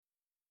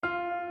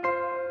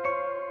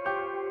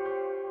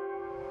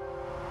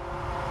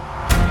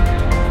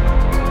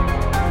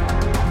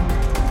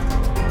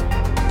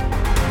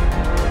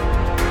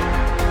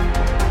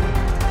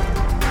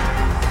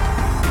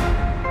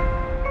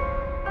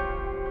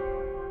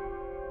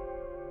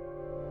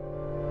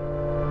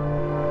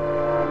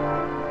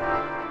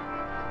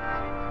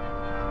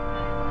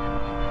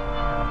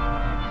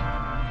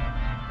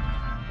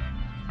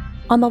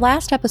On the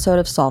last episode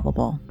of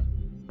Solvable,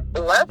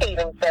 Love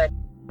even said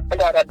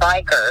that a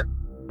biker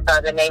by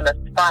the name of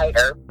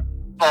Spider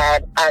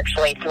had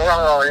actually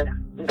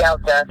thrown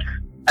Delta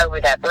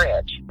over that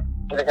bridge.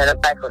 He was in a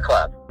biker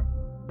club.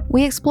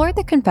 we explored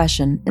the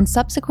confession and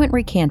subsequent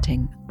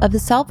recanting of the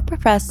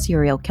self-professed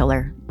serial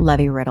killer,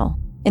 Levi Riddle,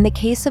 in the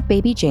case of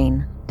baby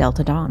Jane,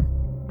 Delta Dawn.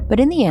 But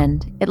in the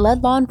end, it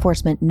led law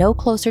enforcement no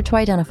closer to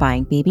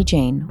identifying baby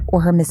Jane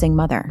or her missing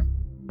mother.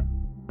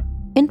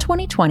 In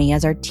 2020,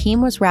 as our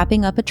team was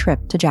wrapping up a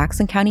trip to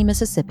Jackson County,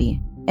 Mississippi,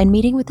 and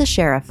meeting with the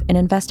sheriff and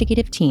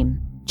investigative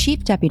team,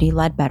 Chief Deputy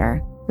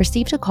Ledbetter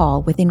received a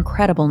call with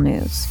incredible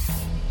news.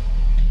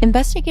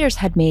 Investigators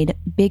had made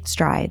big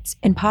strides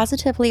in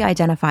positively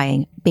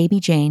identifying baby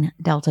Jane,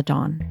 Delta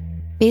Dawn.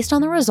 Based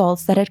on the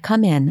results that had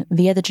come in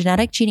via the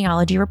genetic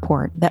genealogy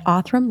report that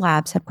Othram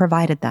Labs had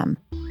provided them,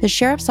 the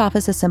sheriff's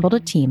office assembled a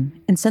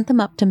team and sent them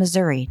up to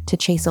Missouri to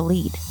chase a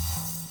lead.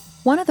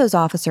 One of those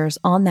officers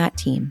on that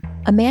team,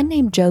 a man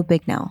named Joe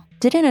Bignell,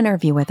 did an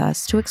interview with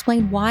us to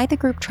explain why the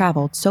group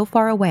traveled so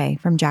far away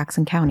from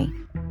Jackson County.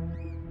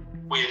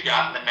 We had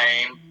gotten the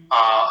name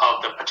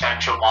of the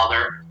potential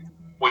mother.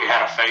 We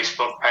had a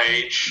Facebook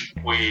page.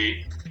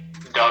 We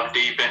dug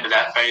deep into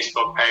that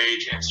Facebook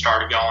page and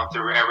started going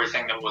through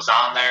everything that was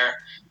on there,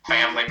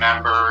 family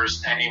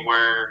members,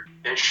 anywhere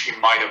that she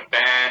might have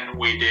been.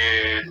 We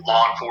did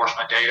law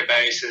enforcement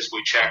databases.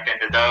 We checked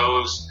into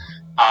those.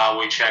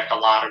 We checked a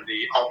lot of the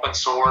open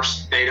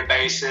source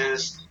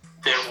databases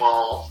that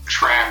will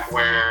track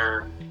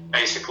where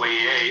basically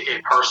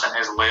a person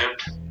has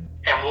lived.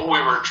 And what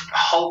we were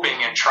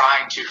hoping and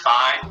trying to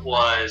find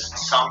was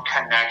some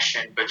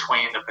connection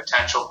between the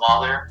potential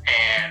mother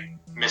and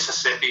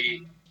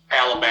Mississippi,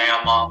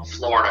 Alabama,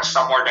 Florida,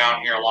 somewhere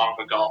down here along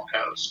the Gulf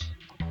Coast.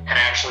 And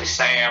actually,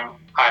 Sam,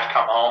 I'd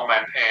come home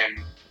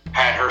and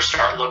had her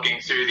start looking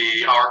through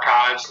the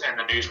archives and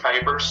the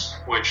newspapers,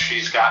 which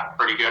she's gotten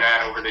pretty good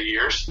at over the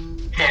years,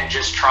 and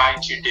just trying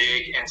to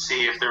dig and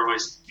see if there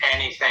was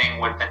anything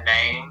with the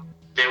name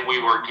that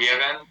we were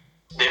given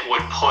that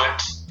would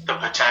put the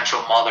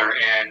potential mother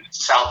in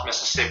South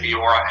Mississippi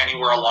or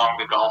anywhere along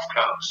the Gulf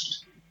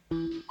Coast.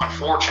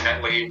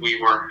 Unfortunately,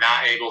 we were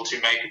not able to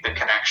make the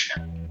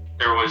connection.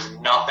 There was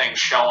nothing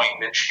showing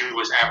that she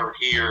was ever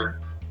here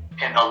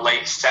in the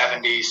late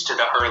 70s to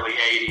the early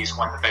 80s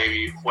when the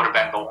baby would have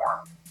been born.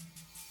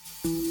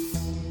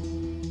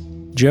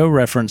 Joe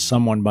referenced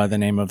someone by the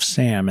name of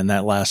Sam in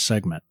that last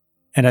segment,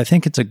 and I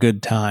think it's a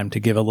good time to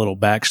give a little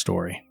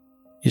backstory.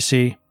 You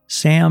see,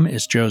 Sam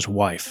is Joe's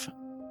wife.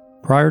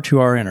 Prior to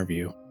our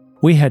interview,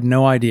 we had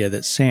no idea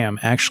that Sam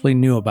actually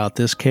knew about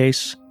this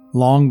case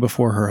long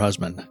before her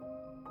husband.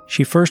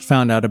 She first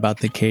found out about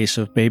the case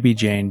of baby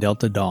Jane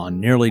Delta Dawn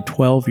nearly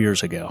 12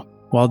 years ago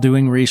while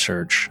doing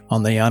research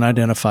on the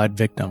unidentified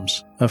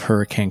victims of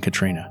Hurricane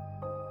Katrina.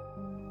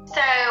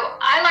 So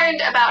I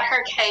learned about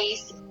her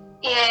case.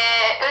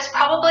 It was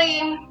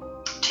probably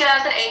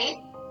 2008.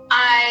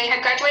 I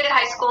had graduated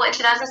high school in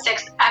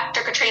 2006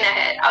 after Katrina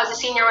hit. I was a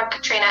senior when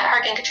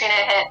Hurricane Katrina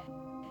hit.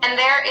 And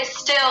there is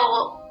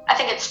still, I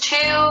think it's 2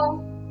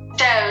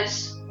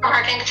 does from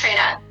Hurricane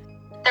Katrina.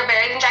 They're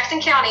buried in Jackson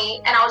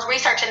County, and I was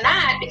researching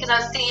that because I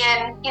was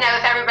seeing,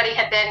 if everybody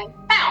had been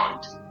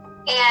found.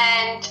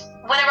 And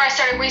whenever I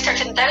started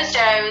researching those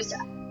does,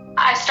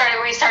 I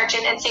started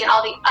researching and seeing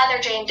all the other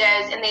Jane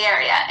does in the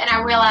area. And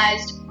I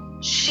realized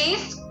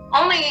she's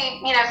only,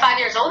 5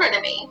 years older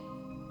than me.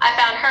 I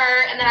found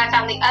her, and then I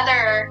found the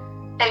other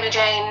baby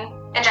Jane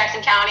in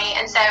Jackson County.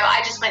 And so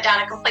I just went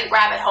down a complete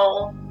rabbit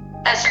hole.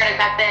 That started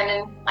back then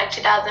in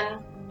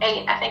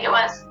 2008, I think it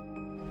was.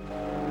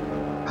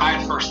 I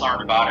had first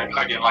learned about it,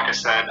 again, like I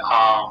said,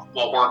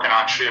 while working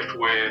on shift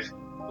with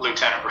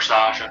Lieutenant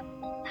Versace.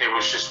 It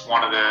was just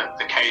one of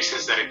the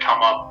cases that had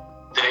come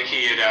up that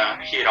he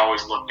had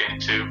always looked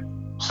into.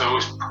 So it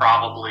was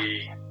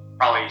probably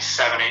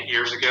 7-8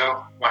 years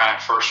ago when I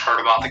first heard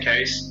about the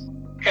case.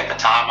 At the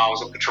time, I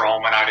was a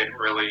patrolman. I didn't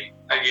really,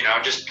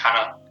 just kind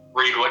of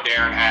read what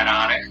Darren had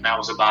on it, and that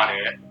was about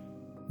it.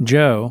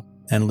 Joe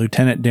and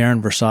Lieutenant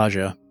Darren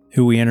Versace,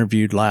 who we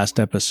interviewed last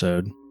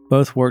episode,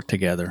 both worked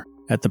together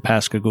at the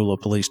Pascagoula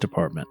Police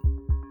Department.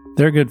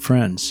 They're good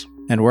friends,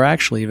 and were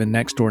actually even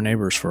next-door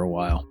neighbors for a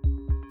while.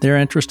 Their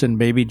interest in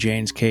baby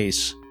Jane's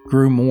case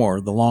grew more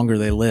the longer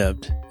they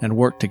lived and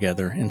worked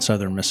together in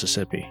southern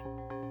Mississippi.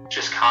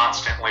 Just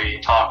constantly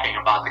talking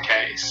about the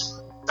case.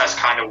 That's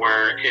kind of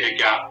where it had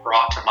got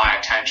brought to my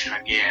attention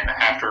again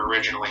after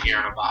originally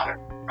hearing about it,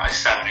 probably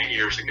 7-8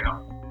 years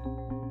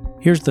ago.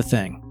 Here's the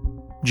thing.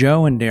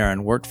 Joe and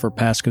Darren worked for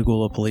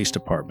Pascagoula Police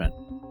Department,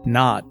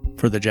 not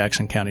for the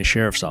Jackson County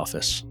Sheriff's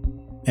Office.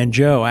 And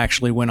Joe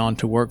actually went on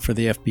to work for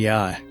the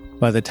FBI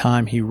by the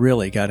time he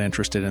really got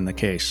interested in the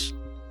case.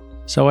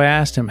 So I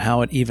asked him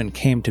how it even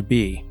came to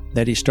be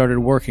that he started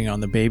working on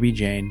the baby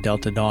Jane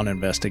Delta Dawn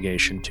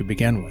investigation to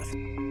begin with.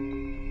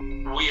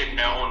 We had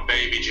known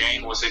baby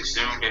Jane was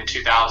exhumed in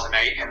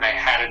 2008 and they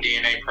had a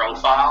DNA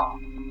profile.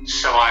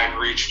 So I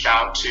reached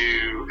out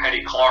to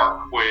Eddie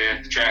Clark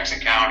with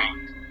Jackson County.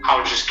 I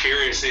was just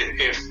curious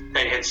if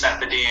they had sent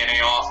the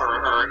DNA off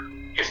or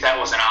if that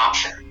was an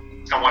option.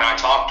 And when I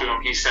talked to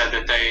him, he said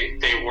that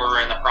they were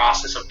in the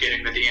process of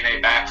getting the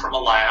DNA back from a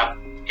lab,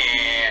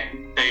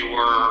 and they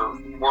were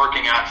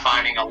working on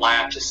finding a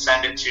lab to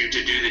send it to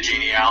do the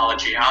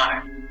genealogy on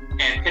it.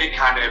 And it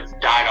kind of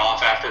died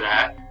off after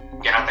that.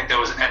 Again, I think that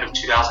was the end of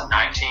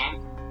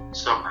 2019.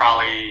 So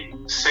probably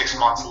 6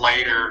 months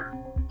later,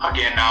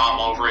 again, now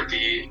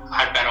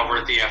I've been over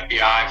at the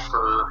FBI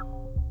for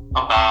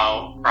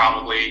about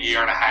probably a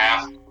year and a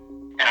half.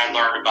 And I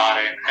learned about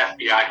an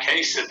FBI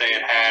case that they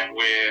had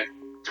with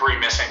 3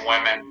 missing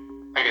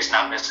women, I guess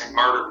not missing,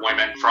 murdered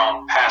women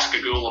from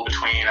Pascagoula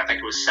between, I think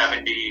it was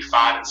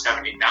 75 and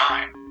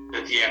 79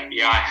 that the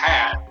FBI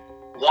had.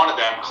 One of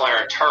them,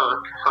 Clara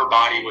Turk, her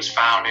body was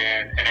found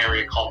in an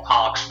area called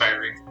Pollocks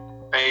Ferry.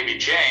 Baby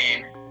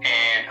Jane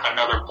and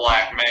another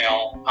black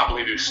male, I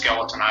believe he was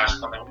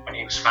skeletonized when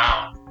he was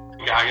found.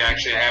 I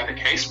actually have the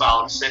case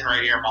file sitting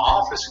right here in my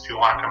office if you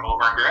want to come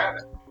over and grab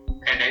it.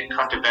 And it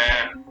come to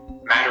been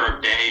a matter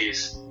of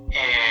days.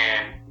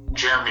 And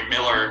Jeremy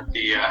Miller,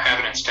 the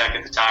evidence tech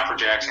at the time for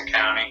Jackson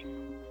County,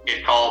 he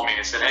had called me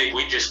and said, hey,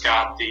 we just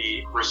got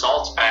the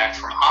results back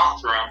from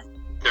Othram.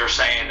 They're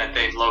saying that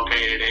they've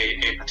located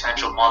a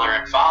potential mother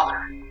and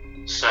father.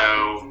 So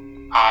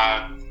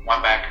I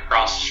went back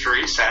across the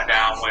street, sat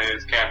down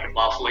with Captain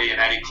Muffley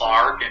and Eddie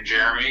Clark and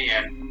Jeremy,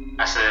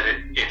 and I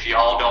said, if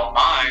y'all don't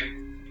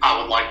mind,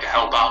 I would like to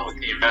help out with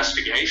the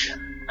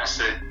investigation. I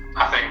said,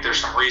 I think there's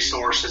some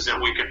resources that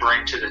we could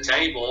bring to the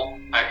table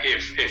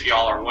if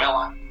y'all are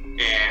willing.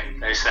 And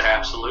they said,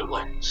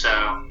 absolutely. So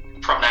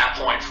from that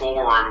point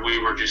forward, we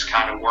were just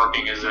kind of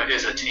working as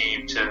a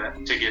team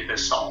to get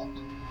this solved.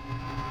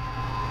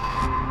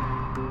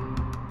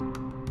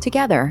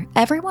 Together,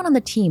 everyone on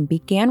the team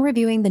began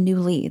reviewing the new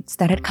leads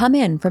that had come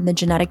in from the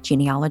genetic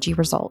genealogy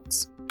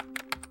results.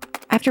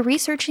 After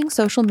researching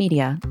social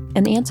media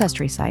and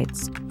ancestry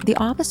sites, the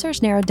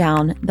officers narrowed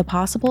down the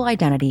possible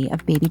identity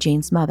of Baby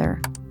Jane's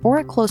mother, or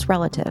a close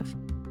relative,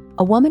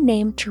 a woman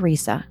named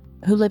Teresa,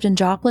 who lived in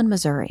Joplin,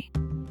 Missouri.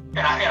 And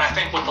I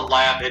think what the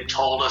lab had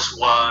told us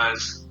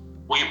was,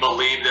 we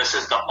believe this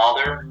is the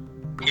mother.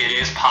 It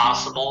is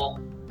possible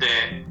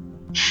that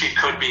she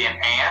could be an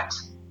aunt.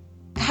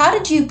 How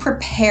did you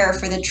prepare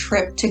for the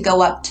trip to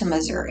go up to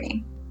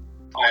Missouri?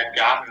 I had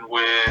gotten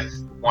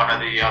with one of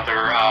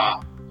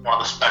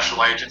the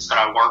special agents that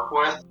I work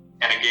with.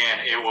 And again,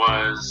 it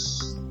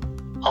was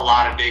a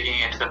lot of digging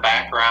into the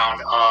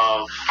background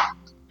of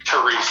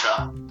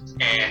Teresa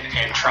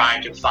and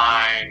trying to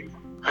find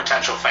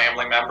potential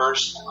family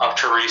members of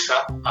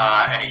Teresa,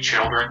 any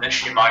children that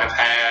she might have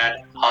had,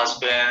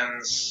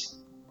 husbands.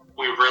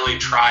 We really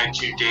tried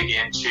to dig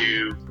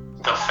into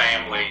the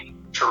family,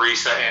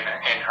 Teresa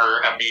and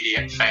her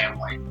immediate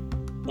family.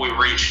 We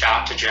reached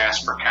out to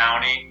Jasper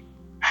County,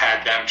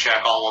 had them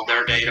check all of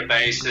their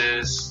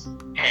databases,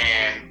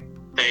 and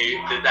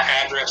the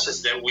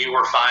addresses that we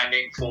were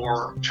finding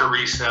for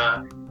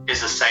Teresa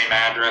is the same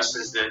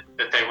addresses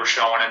that they were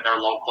showing in their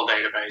local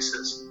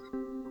databases.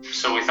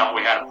 So we thought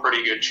we had a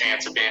pretty good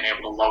chance of being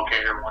able to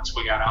locate her once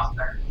we got out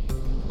there.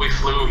 We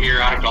flew here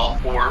out of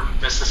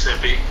Gulfport,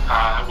 Mississippi.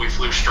 We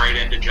flew straight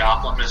into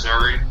Joplin,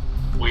 Missouri.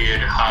 We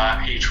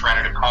had each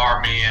rented a car.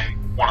 Me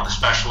and one of the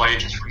special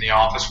agents from the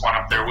office went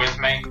up there with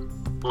me.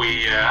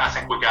 I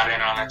think we got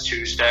in on a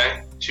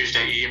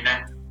Tuesday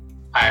evening.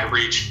 I had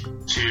reached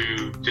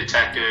to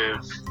Detective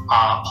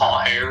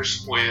Paul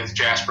Ayers with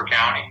Jasper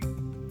County.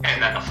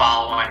 And then the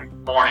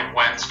following morning,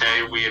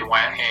 Wednesday, we had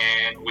went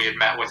and we had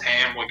met with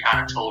him. We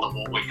kind of told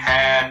him what we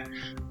had,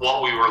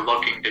 what we were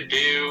looking to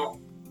do.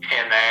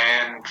 And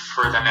then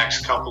for the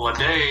next couple of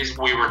days,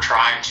 we were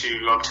trying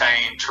to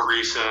obtain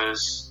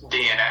Teresa's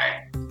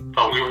DNA,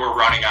 but we were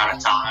running out of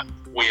time.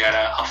 We had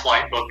a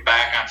flight booked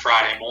back on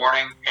Friday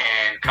morning,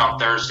 and come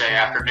Thursday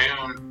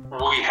afternoon,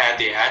 we had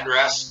the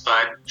address,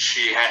 but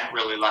she hadn't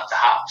really left the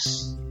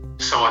house.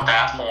 So at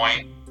that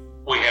point,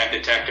 we had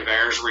Detective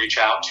Ayers reach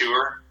out to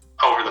her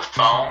over the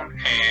phone,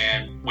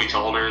 and we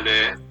told her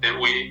that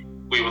we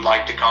would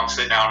like to come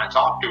sit down and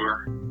talk to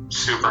her.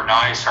 Super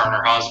nice, her and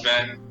her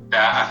husband.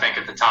 I think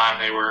at the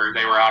time they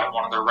were out at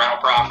one of their rental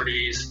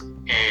properties,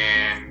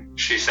 and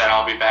she said,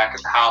 I'll be back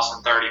at the house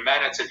in 30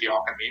 minutes if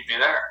y'all can meet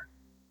me there.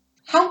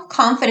 How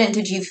confident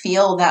did you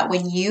feel that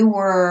when you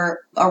were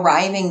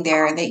arriving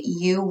there that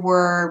you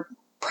were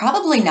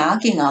probably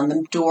knocking on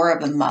the door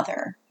of a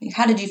mother?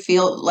 How did you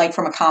feel, like,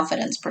 from a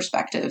confidence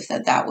perspective,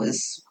 that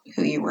was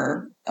who you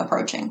were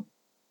approaching?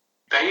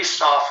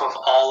 Based off of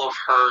all of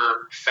her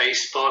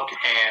Facebook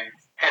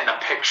and the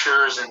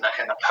pictures and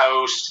the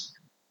posts,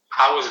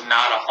 I was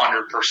not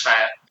 100%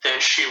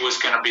 that she was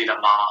going to be the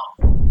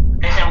mom.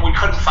 And we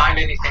couldn't find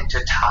anything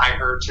to tie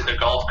her to the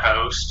Gulf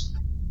Coast.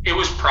 It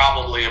was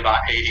probably about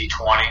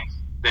 80-20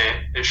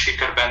 that she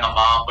could have been the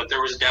mom, but there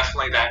was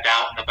definitely that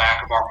doubt in the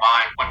back of our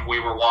mind when we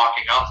were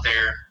walking up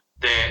there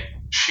that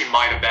she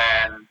might have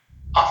been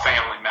a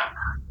family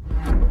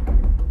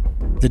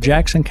member. The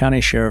Jackson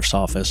County Sheriff's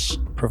Office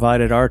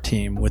provided our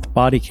team with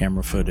body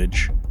camera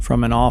footage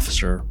from an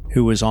officer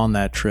who was on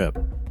that trip.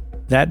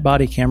 That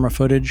body camera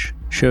footage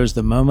shows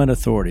the moment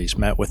authorities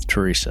met with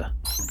Teresa.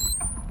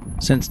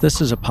 Since this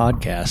is a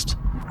podcast,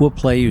 we'll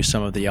play you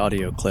some of the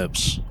audio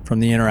clips from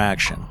the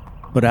interaction,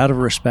 but out of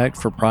respect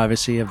for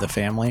privacy of the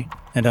family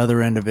and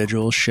other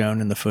individuals shown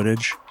in the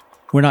footage,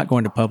 we're not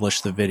going to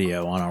publish the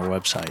video on our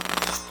website.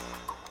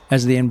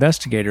 As the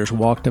investigators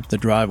walked up the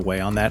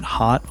driveway on that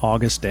hot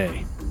August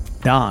day,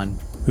 Don,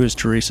 who is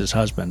Teresa's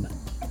husband,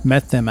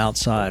 met them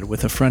outside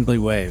with a friendly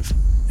wave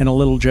and a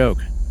little joke.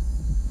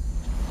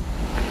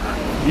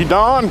 You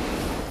Don?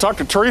 Talked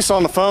to Teresa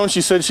on the phone.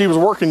 She said she was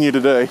working you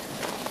today.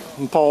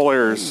 I'm Paul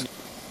Ayers.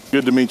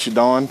 Good to meet you,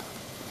 Don.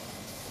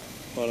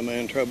 What am I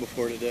in trouble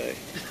for today?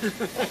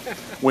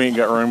 We ain't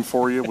got room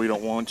for you. We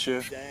don't want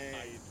you.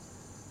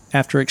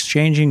 After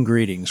exchanging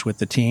greetings with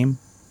the team,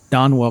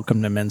 Don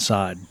welcomed them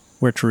inside,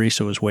 where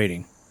Teresa was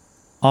waiting.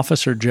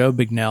 Officer Joe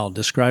Bignell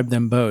described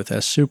them both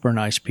as super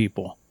nice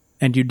people,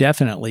 and you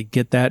definitely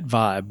get that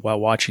vibe while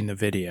watching the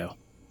video.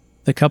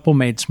 The couple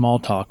made small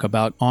talk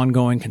about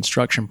ongoing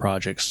construction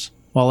projects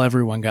while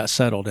everyone got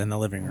settled in the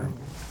living room.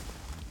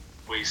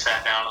 We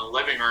sat down in the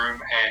living room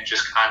and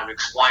just kind of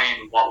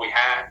explained what we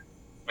had.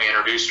 We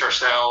introduced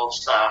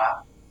ourselves,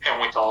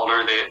 and we told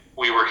her that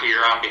we were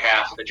here on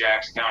behalf of the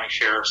Jackson County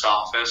Sheriff's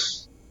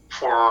Office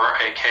for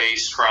a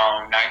case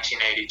from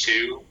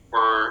 1982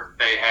 where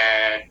they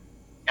had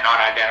an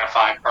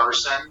unidentified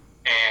person,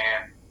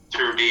 and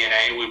through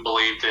DNA we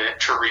believe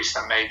that Teresa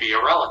may be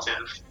a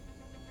relative.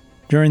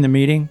 During the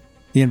meeting,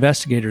 the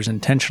investigators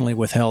intentionally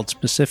withheld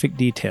specific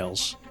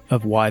details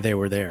of why they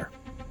were there.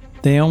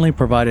 They only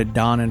provided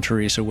Don and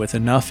Teresa with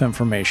enough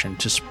information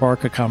to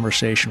spark a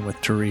conversation with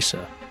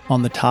Teresa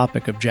on the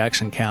topic of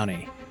Jackson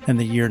County and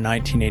the year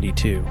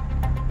 1982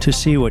 to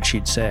see what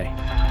she'd say.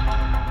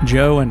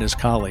 Joe and his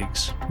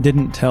colleagues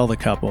didn't tell the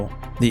couple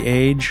the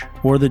age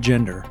or the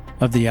gender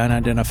of the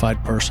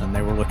unidentified person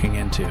they were looking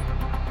into.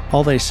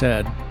 All they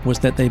said was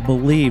that they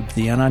believed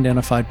the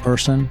unidentified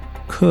person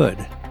could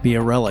be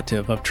a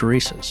relative of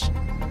Teresa's.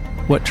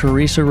 What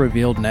Teresa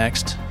revealed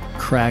next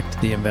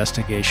cracked the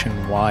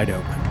investigation wide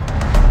open.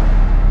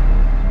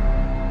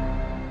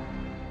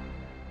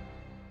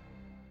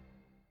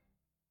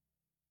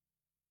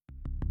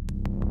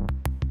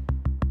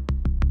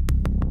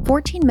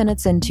 "14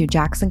 minutes into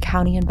Jackson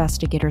County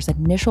investigators'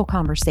 initial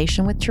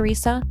conversation with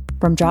Teresa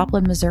from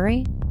Joplin,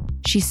 Missouri,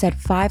 she said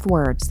 5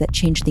 words that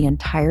changed the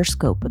entire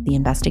scope of the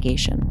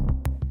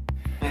investigation.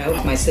 I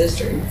hope my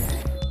sister.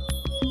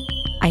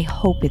 I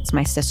hope it's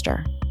my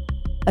sister.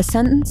 A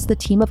sentence the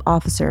team of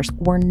officers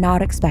were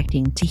not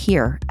expecting to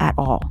hear at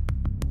all.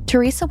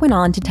 Teresa went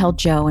on to tell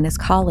Joe and his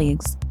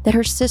colleagues that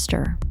her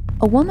sister,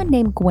 a woman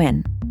named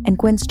Gwen, and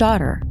Gwen's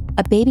daughter,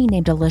 a baby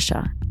named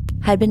Alicia,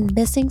 had been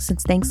missing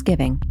since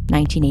Thanksgiving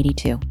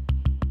 1982.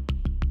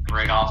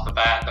 Right off the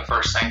bat, the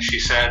first thing she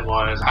said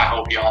was, "I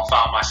hope you all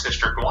found my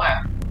sister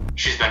Gwen.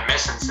 She's been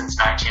missing since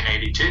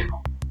 1982.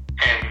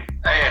 And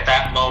at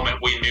that moment,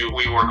 we knew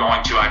we were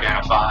going to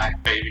identify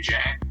baby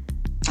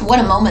Jane. What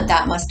a moment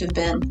that must have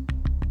been.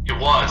 It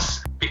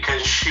was,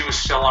 because she was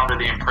still under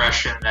the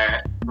impression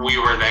that we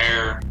were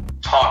there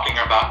talking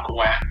about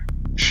Gwen.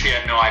 She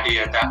had no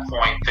idea at that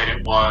point that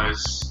it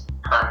was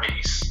her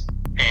niece.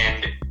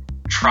 And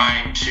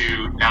trying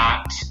to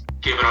not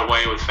give it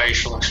away with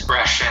facial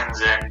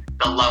expressions and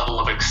the level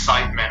of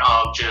excitement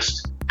of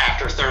just,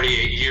 after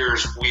 38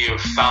 years, we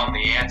have found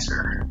the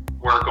answer.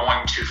 We're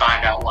going to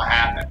find out what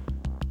happened.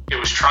 It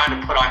was trying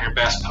to put on your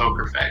best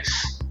poker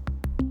face.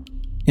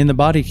 In the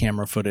body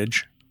camera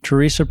footage,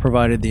 Teresa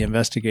provided the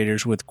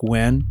investigators with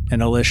Gwen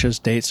and Alicia's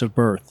dates of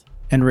birth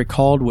and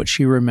recalled what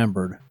she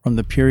remembered from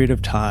the period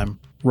of time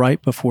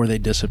right before they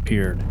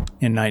disappeared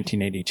in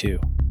 1982.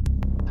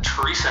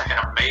 Teresa had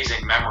an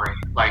amazing memory,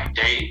 like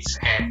dates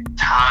and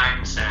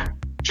times, and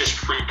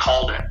just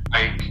recalled it.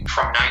 Like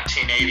from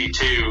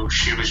 1982,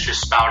 she was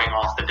just spouting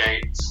off the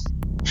dates.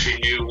 She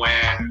knew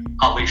when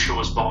Alicia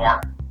was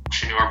born.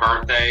 She knew her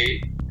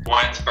birthday,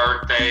 Gwen's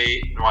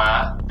birthday,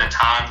 the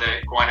time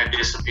that Gwen had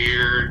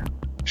disappeared.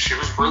 She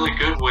was really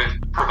good with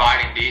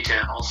providing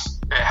details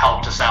that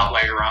helped us out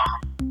later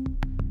on.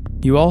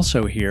 You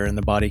also hear in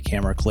the body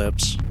camera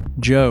clips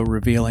Joe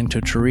revealing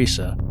to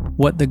Teresa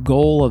what the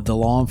goal of the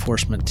law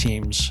enforcement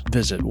team's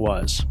visit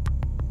was.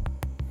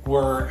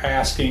 We're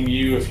asking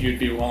you if you'd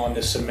be willing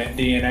to submit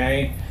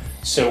DNA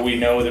so we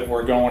know that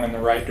we're going in the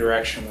right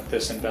direction with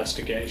this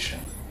investigation.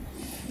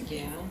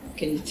 Yeah.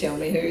 Can you tell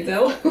me who,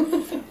 though?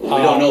 Well,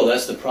 we don't know.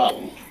 That's the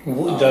problem.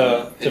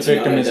 The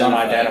victim is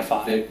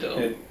unidentified.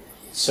 Victim.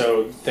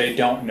 So they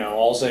don't know.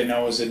 All they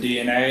know is the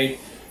DNA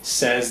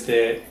says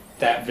that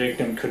that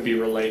victim could be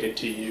related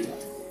to you.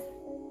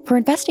 For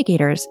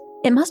investigators,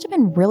 it must have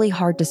been really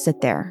hard to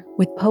sit there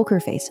with poker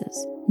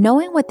faces,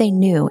 knowing what they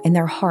knew in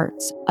their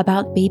hearts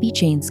about baby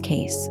Jane's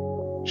case.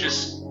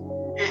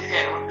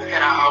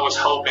 And I was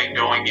hoping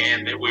going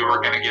in that we were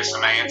going to get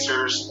some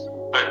answers,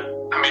 but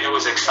I mean, it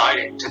was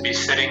exciting to be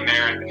sitting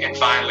there and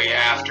finally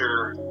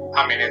after,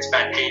 it's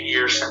been 8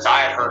 years since I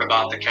had heard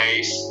about the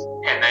case.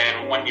 And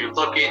then when you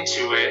look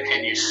into it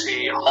and you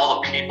see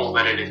all the people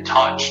that it had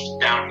touched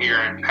down here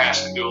in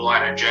Pascagoula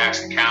and in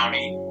Jackson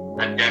County,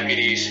 the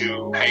deputies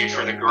who paid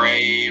for the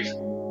grave,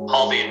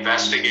 all the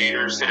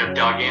investigators that have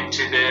dug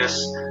into this.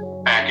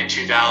 Back in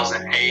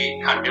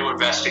 2008, a new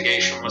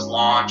investigation was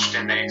launched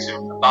and they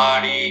exhumed the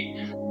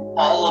body.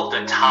 All of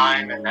the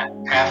time and that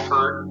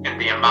effort and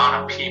the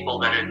amount of people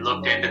that had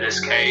looked into this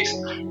case,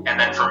 and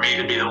then for me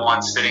to be the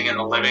one sitting in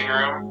the living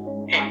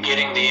room and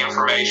getting the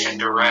information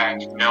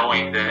direct,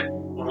 knowing that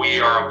we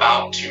are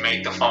about to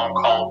make the phone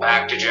call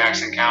back to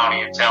Jackson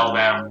County and tell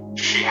them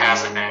she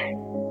has a name.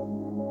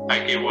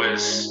 Like, it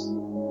was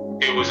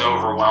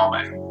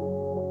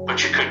overwhelming,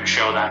 but you couldn't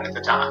show that at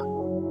the time.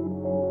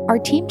 Our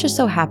team just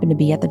so happened to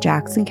be at the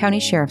Jackson County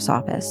Sheriff's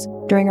Office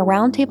during a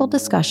roundtable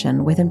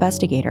discussion with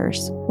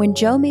investigators when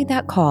Joe made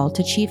that call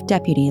to Chief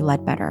Deputy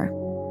Ledbetter.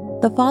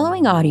 The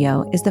following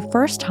audio is the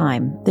first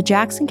time the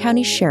Jackson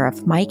County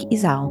Sheriff Mike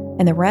Ezell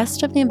and the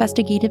rest of the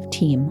investigative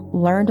team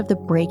learned of the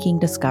breaking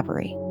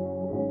discovery.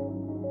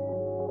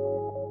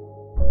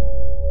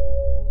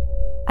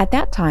 At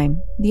that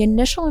time, the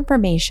initial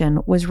information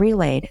was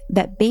relayed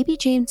that baby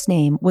Jane's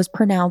name was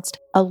pronounced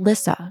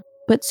Alyssa,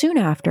 but soon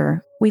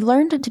after, we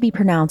learned it to be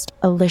pronounced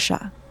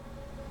Alicia.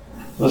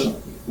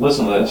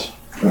 Listen to this.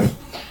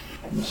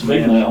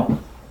 Speak now.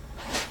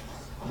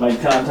 Made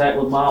contact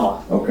with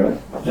Mama.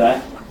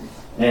 Okay.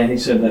 And he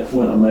said that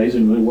went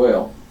amazingly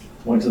well.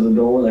 Went to the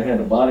door, they had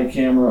a body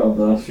camera of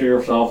the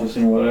sheriff's office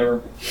and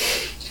whatever.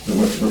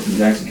 We're from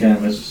Jackson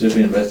County,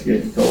 Mississippi,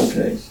 investigating a cold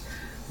case.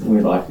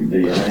 We'd like your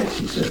DNA.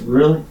 She said,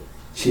 really?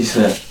 She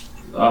said,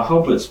 I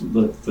hope it's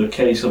the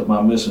case of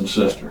my missing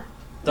sister.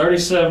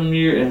 37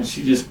 years, and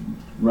she just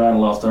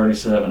rattled off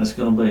 37. It's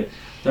going to be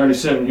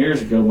 37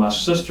 years ago, my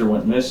sister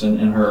went missing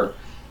and her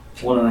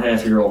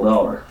 1.5-year-old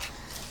daughter.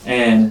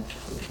 And,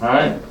 all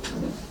right,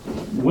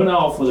 went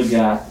off with a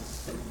guy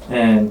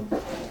and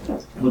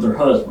with her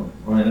husband.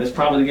 Right? And it's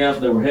probably the guy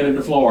that were headed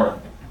to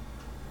Florida.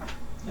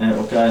 And,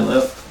 okay,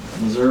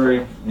 left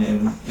Missouri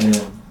and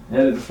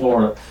headed to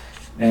Florida.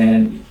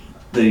 And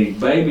the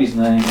baby's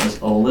name is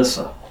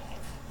Alyssa.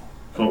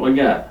 That's what we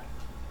got.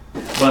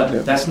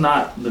 But that's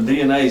not the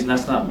DNA's, and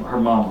that's not her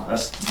mama.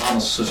 That's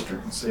Mama's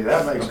sister. See,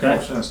 that makes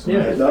more sense to me.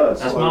 Yeah, it does.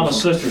 That's Mama's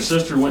sister.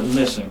 Sister went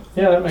missing.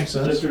 Yeah, that makes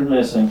sense. Sister's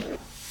missing.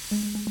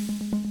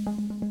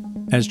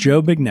 As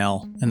Joe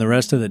Bignell and the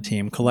rest of the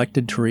team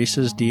collected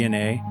Teresa's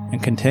DNA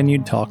and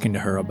continued talking to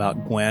her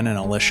about Gwen and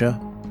Alicia,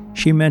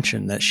 she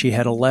mentioned that she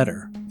had a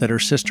letter that her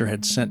sister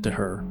had sent to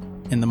her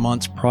in the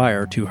months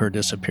prior to her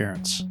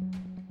disappearance.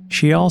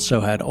 She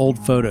also had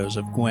old photos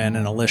of Gwen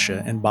and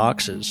Alicia in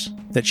boxes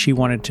that she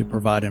wanted to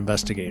provide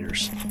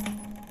investigators.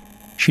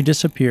 She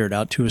disappeared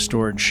out to a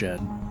storage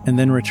shed and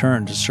then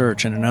returned to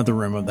search in another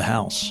room of the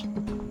house.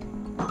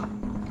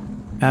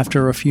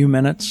 After a few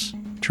minutes,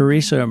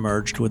 Teresa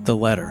emerged with the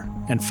letter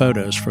and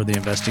photos for the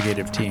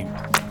investigative team.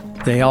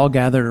 They all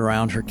gathered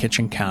around her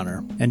kitchen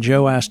counter, and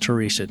Joe asked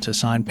Teresa to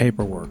sign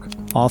paperwork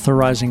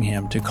authorizing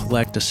him to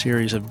collect a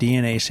series of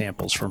DNA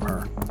samples from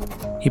her.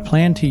 He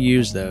planned to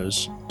use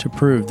those to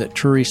prove that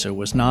Teresa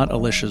was not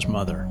Alicia's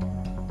mother,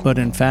 but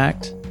in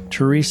fact,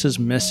 Teresa's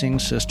missing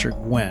sister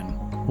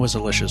Gwen was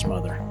Alicia's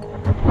mother.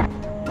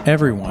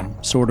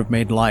 Everyone sort of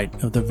made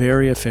light of the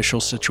very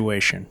official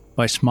situation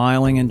by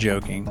smiling and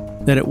joking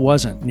that it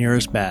wasn't near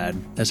as bad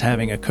as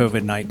having a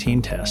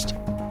COVID-19 test.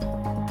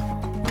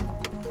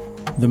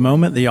 The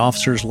moment the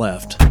officers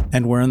left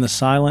and were in the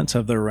silence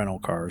of their rental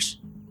cars,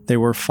 they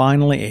were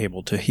finally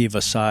able to heave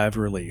a sigh of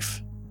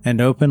relief and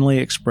openly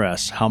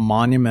express how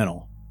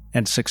monumental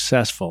and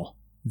successful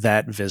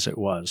that visit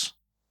was.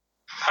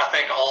 I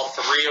think all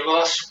three of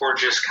us were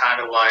just kind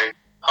of like,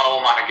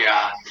 oh my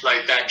God,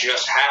 like that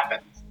just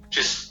happened.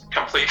 Just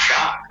complete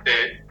shock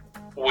that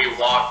we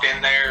walked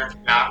in there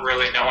not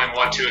really knowing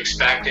what to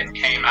expect and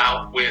came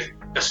out with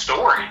the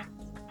story,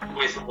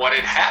 with what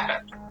had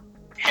happened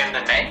and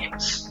the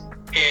names.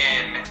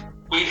 And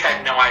we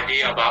had no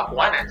idea about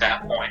Gwen at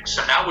that point.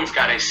 So now we've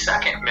got a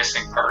second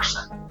missing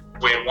person.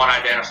 We had one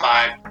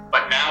identified,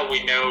 but now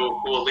we know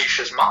who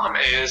Alicia's mom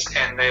is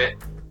and that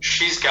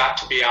she's got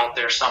to be out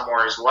there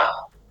somewhere as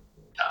well.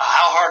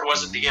 How hard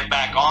was it to get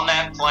back on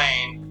that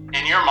plane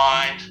in your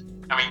mind?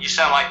 I mean, you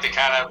sound like the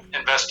kind of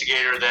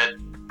investigator that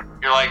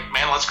you're like,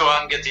 man, let's go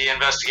out and get the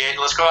investigation.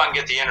 Let's go out and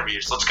get the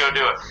interviews. Let's go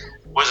do it.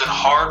 Was it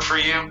hard for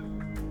you?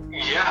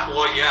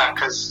 Yeah,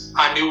 because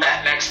I knew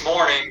that next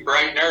morning,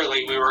 bright and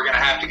early, we were going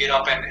to have to get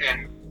up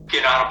and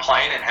get on a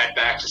plane and head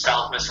back to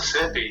South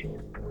Mississippi.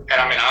 And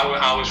I mean,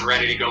 I was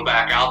ready to go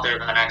back out there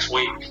the next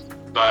week.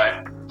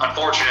 But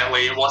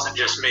unfortunately, it wasn't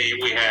just me.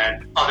 We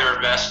had other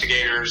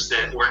investigators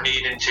that were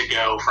needing to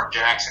go from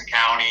Jackson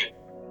County.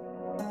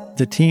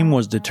 The team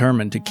was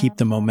determined to keep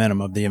the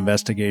momentum of the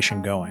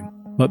investigation going.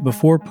 But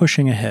before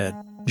pushing ahead,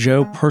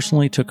 Joe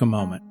personally took a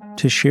moment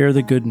to share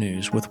the good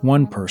news with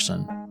one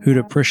person who'd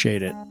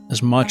appreciate it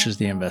as much as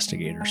the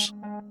investigators.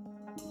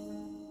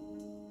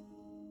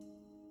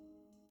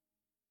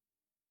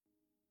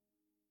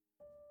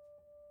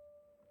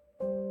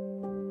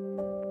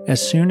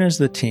 As soon as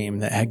the team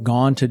that had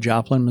gone to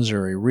Joplin,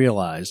 Missouri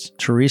realized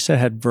Teresa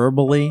had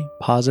verbally,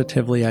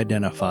 positively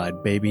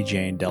identified baby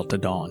Jane Delta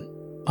Dawn,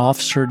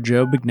 Officer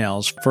Joe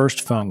Bignell's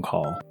first phone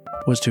call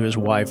was to his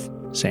wife,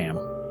 Sam.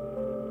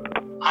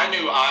 I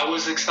I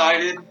was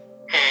excited,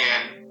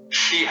 and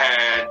she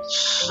had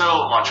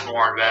so much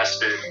more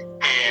invested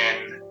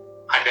in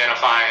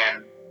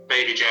identifying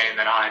Baby Jane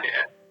than I did.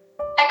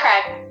 I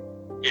cried.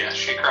 Yeah,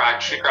 she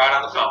cried. She cried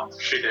on the phone.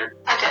 She did.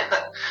 I did.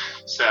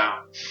 So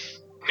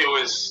it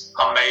was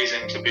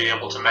amazing to be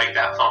able to make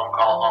that phone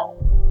call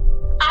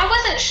home. I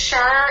wasn't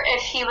sure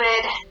if he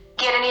would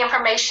get any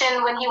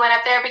information when he went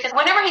up there, because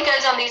whenever he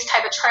goes on these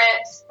type of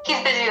trips,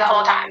 he's busy the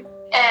whole time.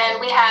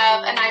 And we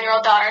have a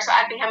 9-year-old daughter, so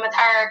I'd be home with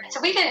her. So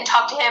we didn't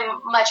talk to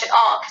him much at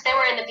all because they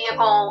were in the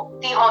vehicle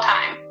the whole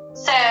time.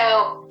 So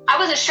I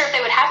wasn't sure if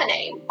they would have a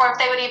name or if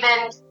they would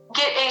even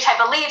get any type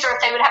of leads or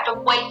if they would have to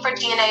wait for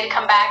DNA to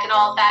come back and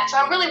all of that. So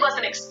I really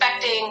wasn't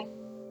expecting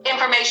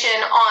information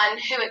on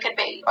who it could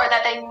be or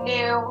that they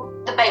knew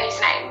the baby's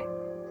name.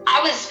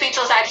 I was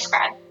speechless. I just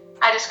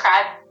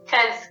cried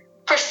because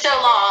for so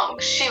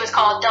long she was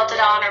called Delta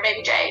Dawn or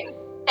Baby Jane,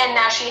 and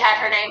now she had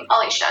her name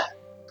Alicia.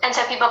 And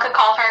so people could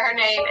call her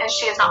name, and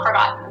she is not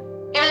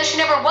forgotten. Even though she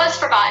never was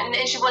forgotten,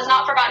 and she was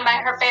not forgotten by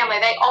her family,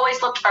 they always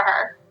looked for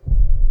her.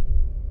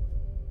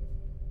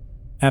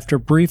 After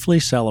briefly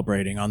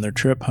celebrating on their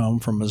trip home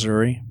from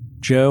Missouri,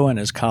 Joe and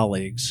his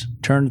colleagues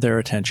turned their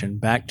attention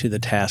back to the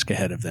task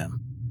ahead of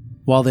them.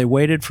 While they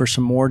waited for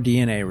some more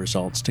DNA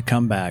results to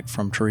come back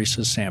from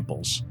Teresa's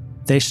samples,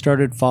 they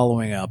started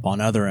following up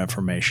on other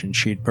information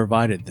she'd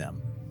provided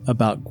them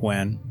about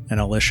Gwen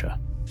and Alicia.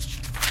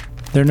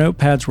 Their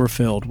notepads were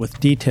filled with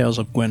details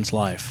of Gwen's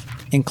life,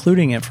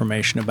 including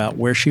information about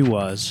where she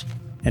was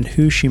and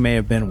who she may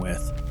have been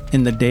with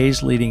in the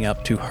days leading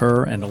up to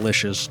her and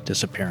Alicia's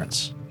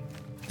disappearance.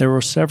 There were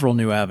several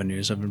new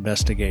avenues of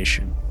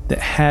investigation that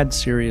had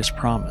serious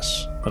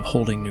promise of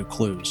holding new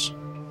clues,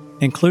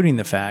 including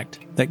the fact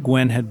that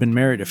Gwen had been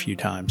married a few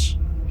times.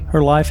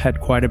 Her life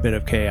had quite a bit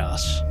of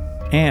chaos,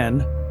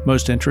 and,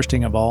 most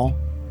interesting of all,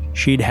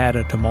 she'd had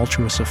a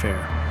tumultuous affair.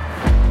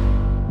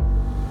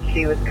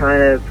 She was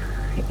kind of,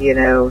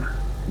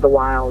 the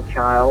wild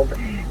child,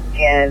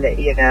 and,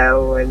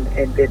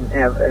 and didn't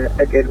have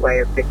a good way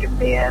of picking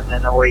men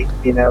and always,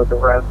 the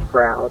rough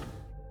crowd.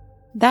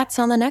 That's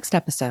on the next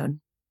episode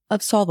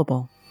of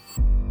Solvable.